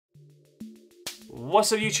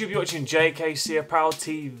What's up YouTube, you're watching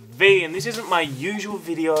JKCAppareltv, and this isn't my usual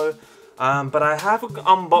video, but I have an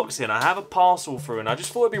unboxing, I have a parcel through, and I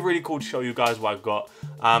just thought it'd be really cool to show you guys what I've got,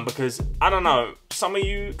 because, I don't know, some of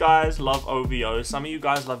you guys love OVO, some of you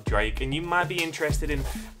guys love Drake, and you might be interested in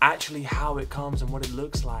actually how it comes and what it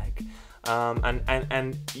looks like.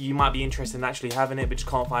 And you might be interested in actually having it, but just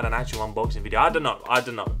can't find an actual unboxing video. I don't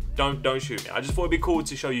know. Don't shoot me. I just thought it'd be cool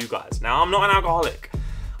to show you guys. Now, I'm not an alcoholic.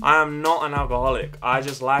 I am not an alcoholic. I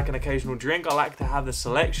just like an occasional drink. I like to have the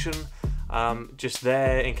selection just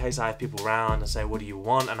there in case I have people around and say, what do you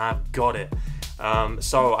want? And I've got it.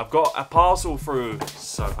 So I've got a parcel through,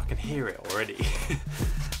 so I can hear it already.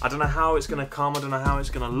 I don't know how it's gonna come. I don't know how it's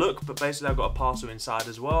gonna look, but basically I've got a parcel inside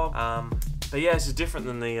as well. But yeah, this is different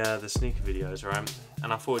than the sneaker videos, right?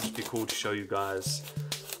 And I thought it'd just be cool to show you guys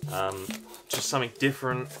just something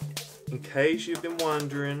different in case you've been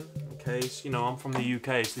wondering. In case, you know, I'm from the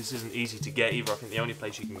UK, so this isn't easy to get either. I think the only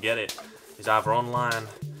place you can get it is either online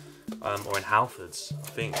or in Halfords. I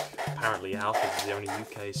think apparently Halfords is the only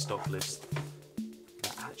UK stock list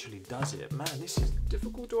that actually does it. Man, this is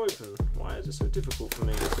difficult to open. Why is it so difficult for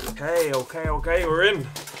me? Okay, we're in.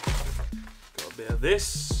 Got a bit of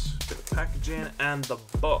this, bit of packaging, and the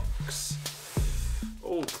box.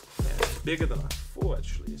 Oh, yeah, it's bigger than I thought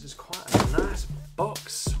actually. This is quite a nice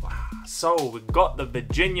box. Wow. So we got the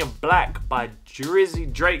Virginia Black by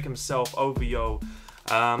Drizzy Drake himself, OVO.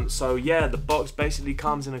 So yeah, the box basically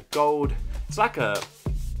comes in a gold. It's like a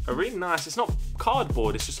really nice, it's not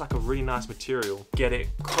cardboard, it's just like a really nice material. Get it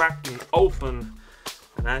cracked and open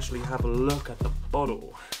and actually have a look at the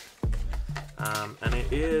bottle. And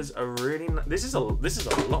it is a really this is a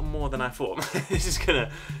lot more than I thought. this is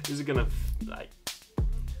gonna like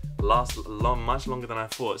last much longer than I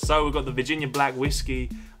thought. So we've got the Virginia Black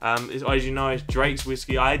whiskey. As you know, it's Drake's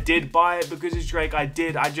whiskey. I did buy it because it's Drake. I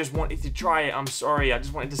just wanted to try it. I'm sorry. I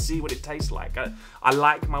just wanted to see what it tastes like. I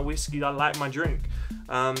like my whiskey. I like my drink.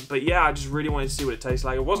 But yeah, I just really wanted to see what it tastes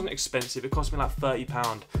like. It wasn't expensive. It cost me like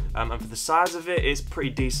 £30. And for the size of it, it's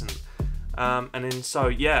pretty decent. And then so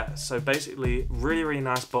yeah, so basically really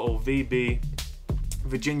nice bottle, VB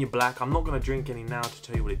Virginia Black. I'm not gonna drink any now to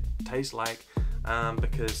tell you what it tastes like,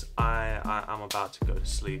 because I'm about to go to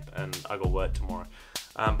sleep and I got work tomorrow.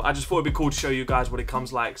 But I just thought it'd be cool to show you guys what it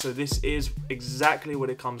comes like. So this is exactly what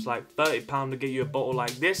it comes like. £30 to get you a bottle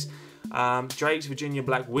like this. Drake's Virginia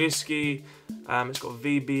Black whiskey. It's got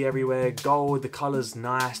VB everywhere, gold, the colour's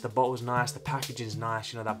nice, the bottle's nice, the packaging's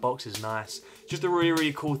nice, you know, that box is nice. Just a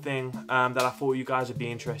really cool thing that I thought you guys would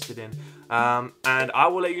be interested in. And I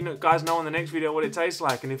will let you guys know in the next video what it tastes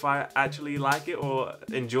like, and if I actually like it or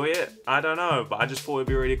enjoy it, I don't know. But I just thought it'd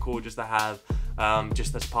be really cool just to have,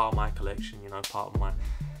 just as part of my collection, you know, part of my...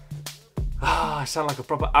 I sound like a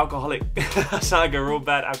proper alcoholic. I sound like a real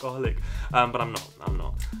bad alcoholic, but I'm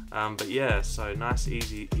not. But yeah, so nice,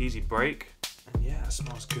 easy break, and yeah, it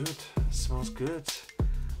smells good. It smells good.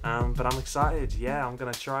 But I'm excited. Yeah, I'm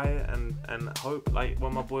gonna try it and hope like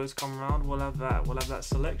when my boys come around, we'll have that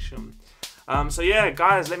selection. So yeah,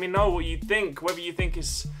 guys, let me know what you think. Whether you think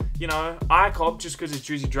it's, you know, I copped just because it's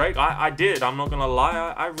Drizzy Drake. I did. I'm not gonna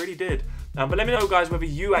lie. I really did. But let me know, guys, whether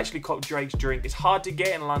you actually cop Drake's drink. It's hard to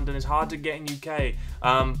get in London. It's hard to get in UK.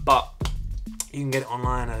 But you can get it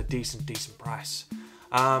online at a decent price.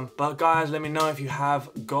 But guys, let me know if you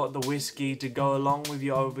have got the whiskey to go along with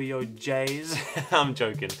your OVO J's. I'm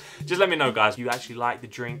joking. Just let me know, guys, if you actually like the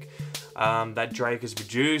drink that Drake has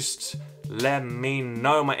produced. Let me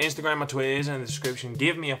know. My Instagram, my Twitter is in the description.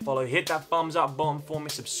 Give me a follow. Hit that thumbs up button for me.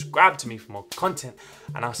 Subscribe to me for more content.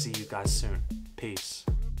 And I'll see you guys soon. Peace.